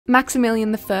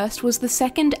Maximilian I was the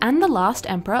second and the last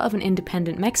emperor of an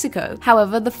independent Mexico.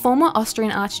 However, the former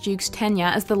Austrian Archduke's tenure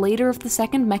as the leader of the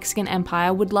Second Mexican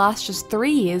Empire would last just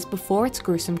 3 years before its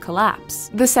gruesome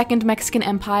collapse. The Second Mexican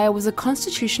Empire was a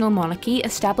constitutional monarchy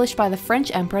established by the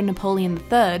French Emperor Napoleon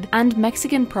III and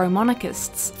Mexican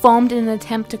pro-monarchists, formed in an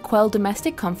attempt to quell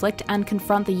domestic conflict and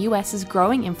confront the US's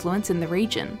growing influence in the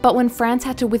region. But when France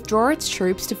had to withdraw its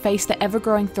troops to face the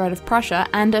ever-growing threat of Prussia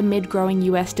and amid growing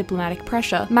US diplomatic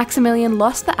pressure, Maximilian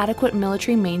lost the adequate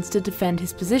military means to defend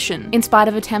his position. In spite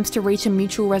of attempts to reach a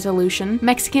mutual resolution,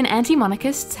 Mexican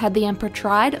anti-monarchists had the emperor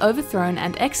tried, overthrown,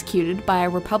 and executed by a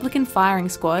Republican firing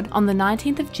squad on the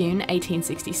 19th of June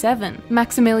 1867.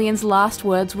 Maximilian's last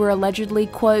words were allegedly,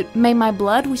 quote, "May my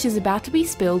blood which is about to be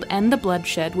spilled end the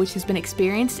bloodshed which has been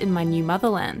experienced in my new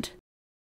motherland."